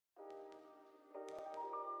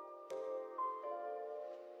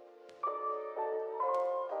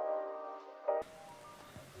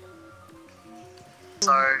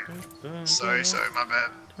Sorry, my bad.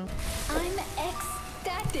 I'm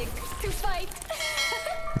ecstatic to fight.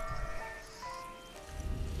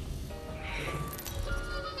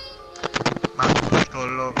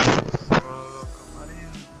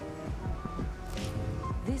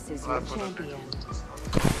 This is your champion.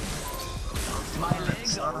 My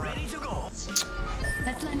legs are ready to go.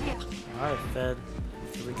 Let's land here. Alright, Fed.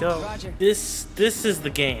 Here we go. Roger. This is the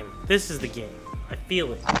game. This is the game. I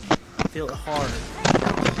feel it. I feel it hard.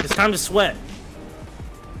 It's time to sweat.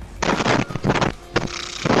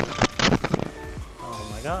 Oh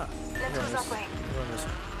my god. Let's go that way.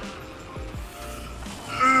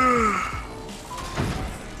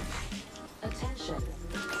 Attention.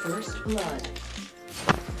 First blood.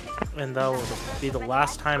 And that will be the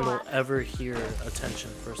last time we'll ever hear attention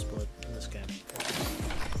first blood in this game.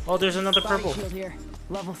 Oh, there's another purple. Shield here.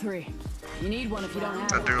 Level 3. You need one if you don't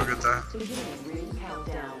have I do get that. Beginning ring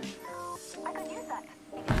countdown. I could use that.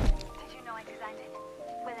 Did you know I designed it?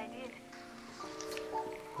 Well, I did.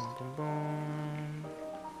 Boom, boom, boom.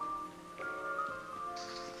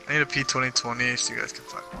 I need a P2020 so you guys can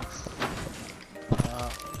find one.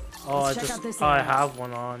 I have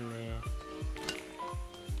one on me.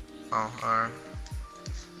 Oh, alright.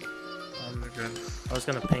 They're good. I was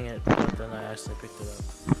gonna ping it, but then I actually picked it up.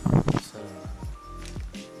 So.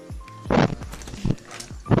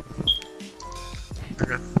 They're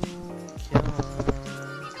good.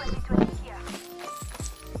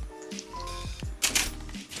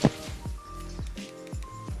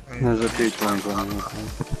 There's a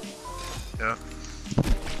P2020. Yeah.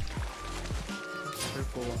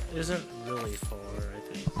 Purple isn't really far, I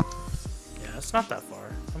think. Yeah, it's not that far.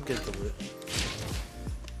 I'm good to loot.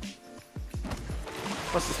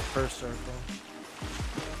 What's this first circle?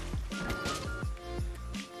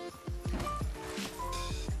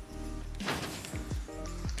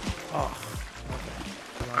 Oh,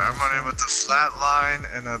 okay. I'm running with the flat line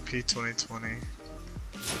and a P2020.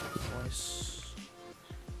 Nice.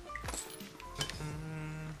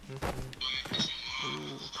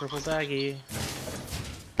 Ooh, purple baggie.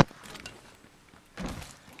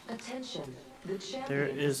 Attention. There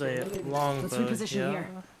is a longbow here.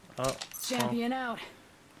 Oh, Champion out.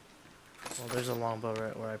 well, there's a longbow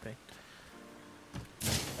right where I picked.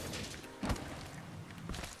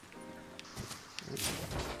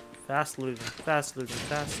 Fast looting, fast looting,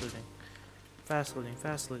 fast looting. Fast looting,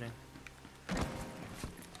 fast looting.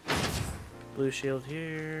 Blue shield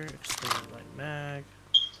here, extended light mag.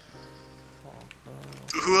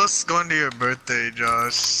 Who else is going to your birthday,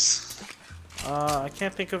 Josh? I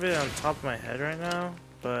can't think of it on top of my head right now,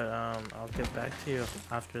 but I'll get back to you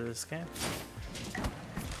after this game.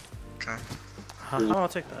 Okay. Oh, I'll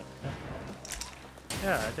take that.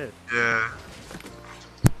 Yeah, I did. Yeah.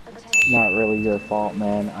 Not really your fault,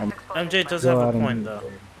 man. MJ does have a point, though.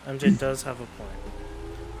 MJ does have a point.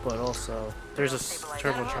 But also, there's a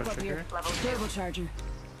turbocharger here. Turbocharger.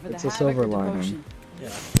 It's a silver lining.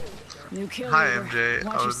 Yeah. Hi, MJ.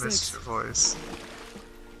 I would miss your voice.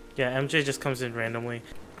 Yeah, MJ just comes in randomly.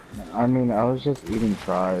 I mean, I was just eating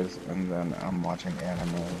fries and then I'm watching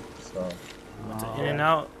anime, so. In and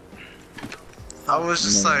out. I was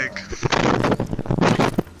just like.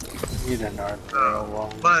 You didn't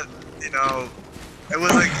but, you know, it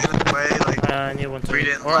was like in a way, like. I need one too. We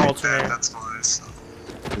didn't Or like alternate. that, that's why. So.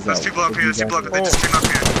 There's people up here, there's people up here, they just came up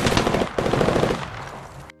here.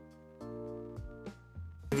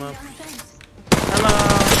 Hello!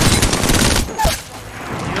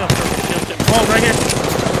 Oh, right here!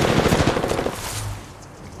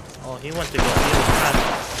 Oh, he went to go. He was mad.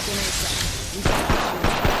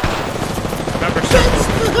 Remember, circle.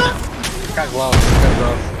 Got gloves,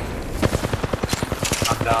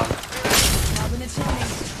 I'm down.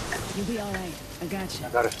 You'll be alright. I got you. I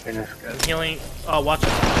gotta finish, guys. Healing. Oh, watch it.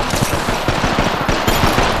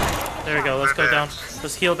 There we go. Let's go down.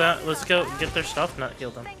 Let's heal that. Let's go get their stuff. Not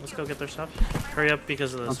heal them. Let's go get their stuff. Hurry up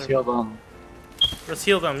because of this. Let's heal them. Let's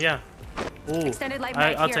heal them. Yeah. Ooh.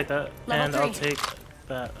 I'll here. take that. Level And 3. I'll take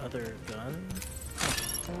that other gun.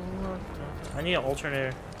 I need an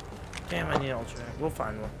alternator. Damn, I need an alternator. We'll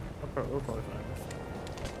find one. We'll probably find one.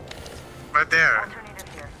 Right there.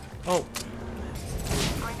 Oh.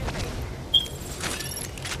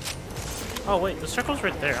 Oh wait, the circle's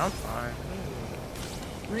right there. I'm fine.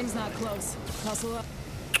 Ring's not close. Hustle up.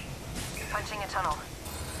 Punching a tunnel.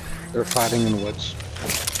 They're fighting in the woods.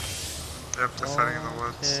 Yep, they're fighting in the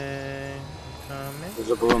woods. Okay. Coming. There's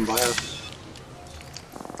a balloon by us.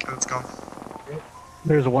 Okay, let's go.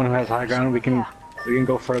 There's one who has high ground. We can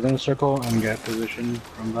go further in the circle and get position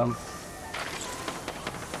from them.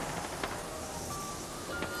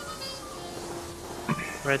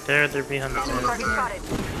 Right there, they're behind the Enemy target spotted.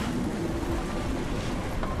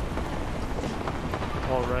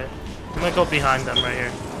 wall, right? I'm gonna go behind them right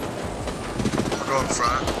here. Go in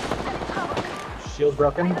front. Shield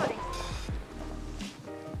broken. Reloading.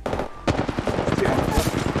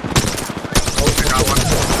 I got one.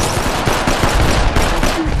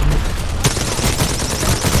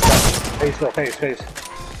 Face.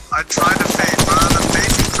 I tried to phase, but on the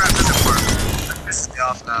phasing crap doesn't work. That pisses me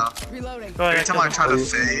off now. Reloading. Go ahead, Every time I try to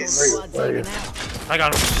phase, Squad taken out. I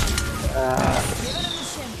got him. Giving him the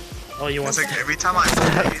shim. Oh, you want it's like every time I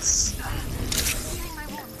phase,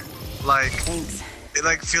 like Thanks. it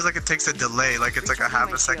like feels like it takes a delay, like it's like a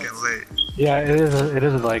half a second late. Yeah, it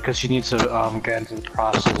is like because she needs to get into the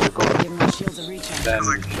process of going. Give my shields a recharge. Then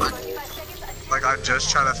Like I just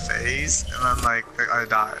try to phase and then like I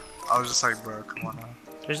died. I was just like, bro, come on now.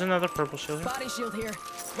 There's another purple shield here. Body shield here.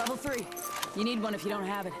 Level 3. You need one if you don't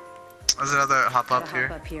have it. There's another hop up Gotta here.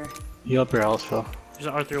 hop up here. heal up your health, Phil. There's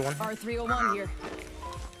an R301. R301 here.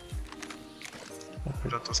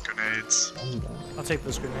 Got those grenades. I'll take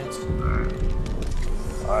those grenades.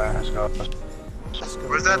 Alright, let's go. Let's go,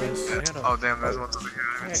 Where's that? boys. I gotta- Oh damn, there's one over here.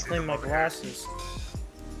 I I didn't gotta see clean them my over here. glasses.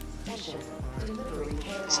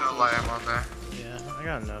 There's no light ammo on there. Yeah, I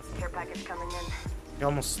got enough. Care package coming in. I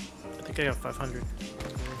almost, I think I got 500.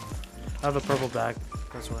 I have a purple bag.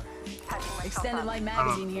 That's why. Patching myself Extended up. light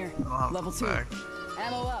magazine here. I don't have Level a 2. bag.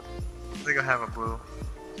 Ammo up. I think I have a blue.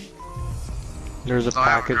 There's a I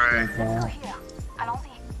have a package gray. right there. Here. I don't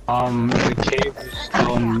see. The cave is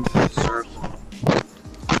still in circle.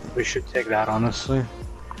 We should take that, honestly.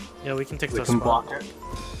 Yeah, we can take We this can spot. block it.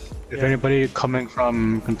 If Yeah. anybody coming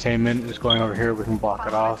from containment is going over here, we can block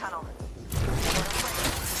it off. Tunnel.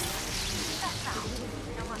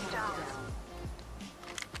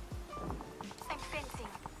 I'm fencing.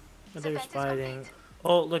 They're fighting.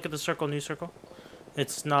 Oh, look at the circle, new circle.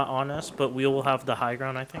 It's not on us, but we will have the high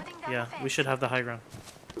ground, I think. Yeah, we should have the high ground.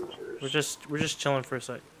 We're just chilling for a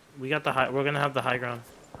sec. We got the high. We're gonna have the high ground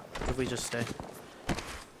if we just stay.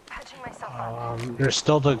 Patching myself up. There's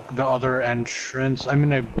still the other entrance. I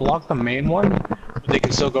mean, I blocked the main one, but they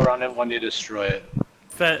can still go around it when they destroy it.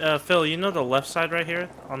 Phil, you know the left side right here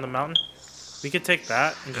on the mountain? We could take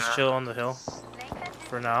that and just chill on the hill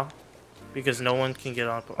for now, because no one can get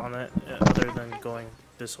up on it other than going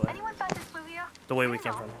this way, Anyone find this blue here? the way we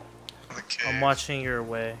came from. The cave. I'm watching your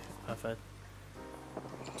way, Fed,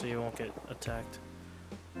 so you won't get attacked.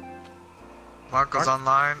 Marco's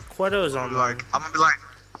online. Queto's I'm on like, I'm gonna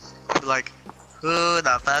be like, who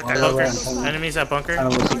the fuck? Yeah, bunker. right. Enemies at bunker. I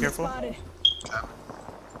don't Be listen. careful. Spotted.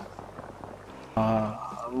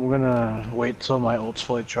 I'm gonna wait till my ult's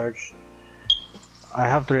fully charged. I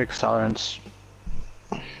have 3x tolerance,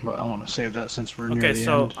 but I want to save that since we're near Okay, the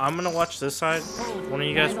so end. I'm gonna watch this side. One of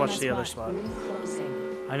you guys Eyes on watch that the other spot.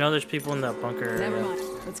 Closing. I know there's people in that bunker Never area. mind.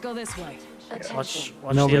 Let's go this way. Watch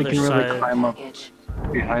the Nobody other can really side. climb up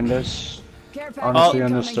behind us. Care package Honestly,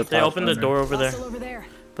 incoming. on this They opened the door over there, Hostile over there.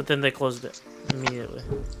 but then they closed it immediately.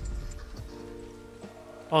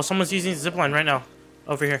 Oh, someone's using the zipline right now.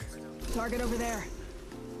 Over here. Target over there.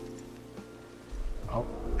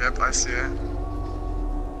 Yep, I see it.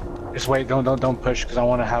 Just wait, don't push, because I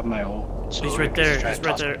want to have my ult. So He's we right can there. just try He's to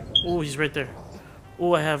right toss there. it. Oh, he's right there.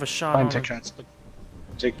 Oh, I have a shot Fine, on take him. shots.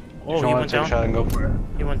 Take. Oh, if you he want went to take down? a shot and go for it.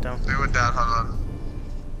 He went down. They went down, hold on.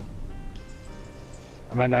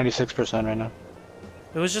 I'm at 96% right now.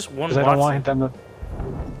 It was just one Because I don't want Watson. them to.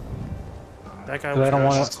 That guy Because was I don't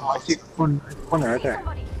trash. want to. Oh, I see one corner right there.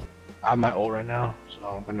 Somebody. I have my ult right now, so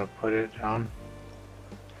I'm gonna put it down.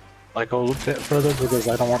 Like a little bit further because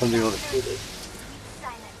I don't want them to be able to shoot it.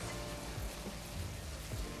 Silence.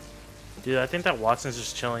 Dude, I think that Watson's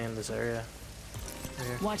just chilling in this area. Right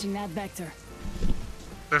here. Watching that vector.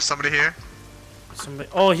 There's somebody here. Somebody.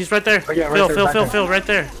 Oh, he's right there. Oh, yeah, right Phil, there, Phil, back Phil, there. Phil, right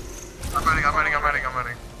there. I'm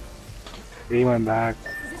running. He went back.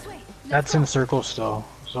 This way. That's in circle still,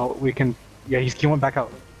 so we can. Yeah, he went back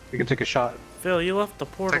out. We can take a shot. Phil, you left the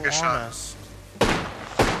portal Take a on shot. us.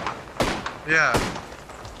 Yeah.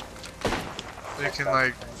 You can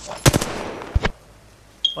like,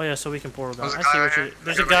 Oh yeah, so we can portal down. There's a I guy see right what here. you.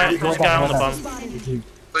 There's a guy on the bum. Spotted. you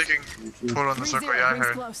can put on the circle. Yeah, I Rings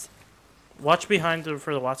heard. close. Watch behind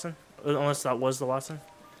for the Watson, unless that was the Watson.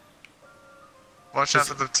 Watch out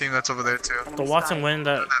for the team that's over there too. The Watson went in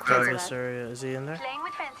that building. this area. Is he in there? Playing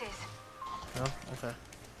with fences. No. Okay.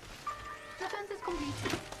 The fence is complete.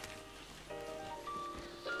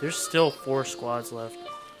 There's still 4 squads left.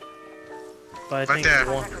 But I Right think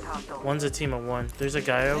there. one's a team of 1. There's a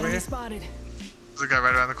guy over Enemy here. spotted. There's a guy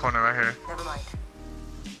right around the corner right here. Never mind.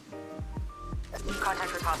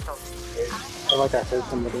 Contact with hostiles. I like I heard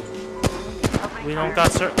somebody. We don't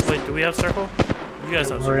got circle. Wait, do we have circle? You guys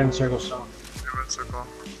have We're circle. in circle, so. We're in circle.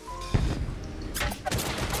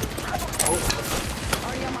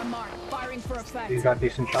 Already on my mark. Firing for effect. He's got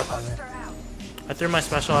decent shots on me. I threw my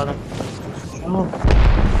special at him. Oh.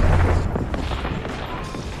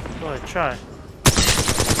 Go ahead, try.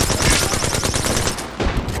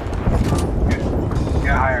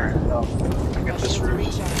 Get higher. No. Get this roof.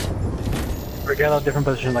 Or get a different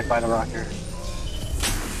position, like by the rock here.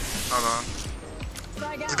 Hold on.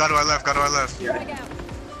 Just go to our left, go to our left. Yeah.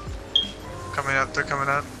 Coming up, they're coming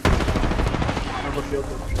up.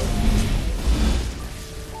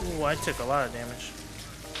 Ooh, I took a lot of damage.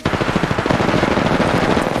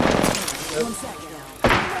 1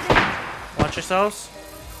 second. Watch yourselves.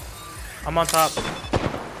 I'm on top.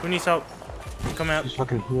 Who needs help? Come out. Just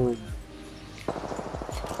fucking healing.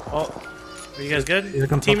 Oh, are you guys good? He's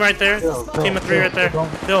gonna Team right there. Phil, Team of 3 right there.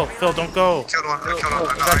 Phil, don't go. Killed one, I killed one.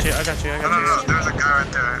 I got you. I got you. I No, got no, there's a guy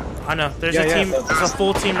right there. you. I know. There's Yeah, a yeah, team. Phil. There's a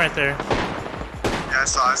full team right there. Yeah, I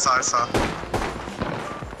saw.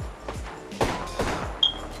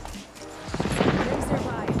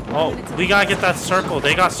 Oh, we gotta get that circle.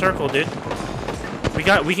 They got circle, dude. We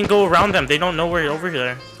can go around them. They don't know we're over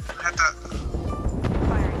here. Hit that.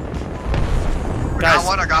 Guys,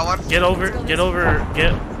 I got one. get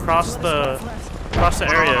across the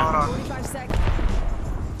area. Hold on. 45 seconds.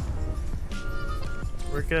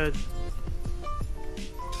 We're good.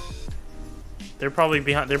 They're probably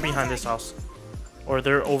behind. They're behind this house, or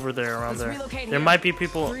they're over there around there. There might be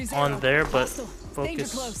people on there, but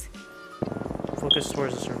focus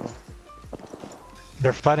towards the circle.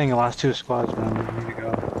 They're fighting the last 2 squads, man. We need to go.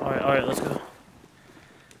 All right, let's go.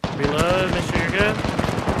 Reload. Make sure you're good.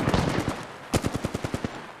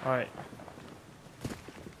 All right.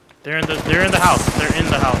 They're in the house. They're in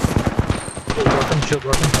the house. Shield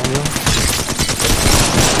working, Daniel.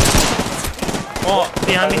 Oh,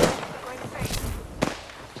 behind me.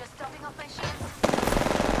 Just topping off my shields.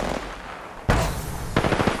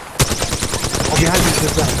 Oh, behind you,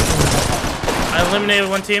 shield down. I eliminated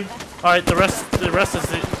one team. All right, the rest is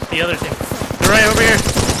the other team. They're right over here.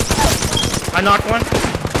 I knocked one.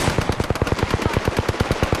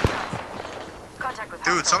 Contact with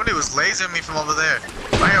Dude, somebody was lasering me from over there.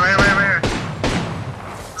 Right here.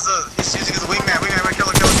 He's using his wingman. Kill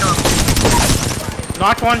him.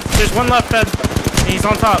 Knocked one. There's one left, Fed. And he's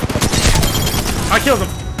on top. I killed him.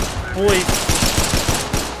 Holy.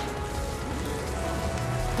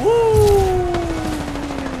 Woo!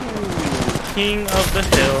 King of the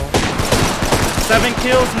hill. 7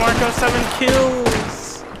 kills, Marco. 7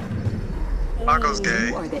 kills. Marco's gay.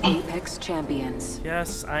 You are the Apex champions.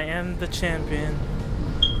 Yes, I am the champion.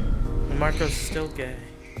 And Marco's still gay.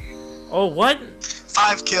 Oh, what?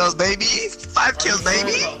 5 kills, baby. 5 kills,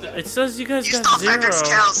 baby. It says you guys You got stole 0. Frederick's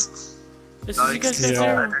kills. It says you guys got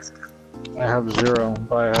Yeah. 0. I have 0,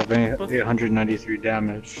 but I have 893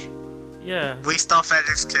 damage. Yeah. We stole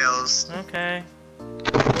Frederick's kills. Okay.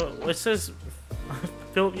 Well, it says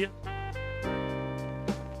Phil.